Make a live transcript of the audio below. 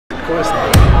course.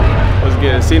 What's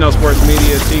good? CiNo Sports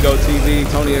Media,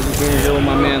 TGOtv, Tony Jr. here with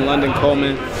my man London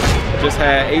Coleman. Just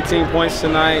had 18 points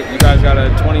tonight. You guys got a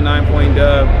 29-point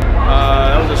dub.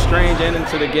 That was a strange ending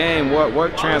to the game.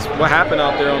 What happened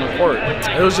out there on the court?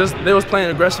 It was just they was playing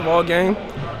aggressive all game,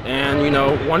 and you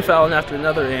know, one foul after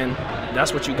another, and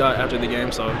that's what you got after the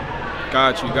game. So.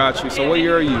 Got you. So what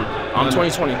year are you? I'm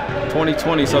 2020.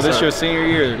 2020. So yes, this sir. your senior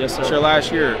year? Yes, sir. It's your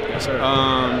last year? Yes, sir.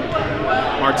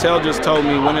 Martell just told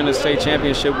me winning the state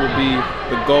championship will be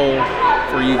the goal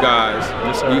for you guys.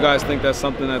 Yes, sir. Do you guys think that's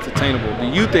something that's attainable? Do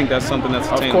you think that's something that's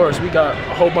attainable? Of course. We got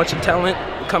a whole bunch of talent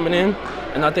coming in,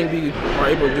 and I think we are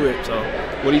able to do it. So.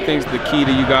 What do you think is the key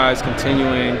to you guys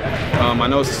continuing? I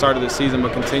know it's the start of the season,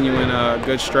 but continuing a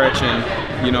good stretch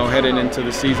and, you know, heading into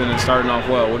the season and starting off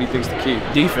well. What do you think is the key?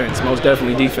 Defense, most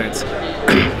definitely defense.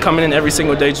 Coming in every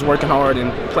single day, just working hard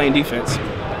and playing defense.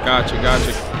 Gotcha.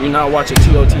 You're not watching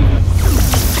TGOtv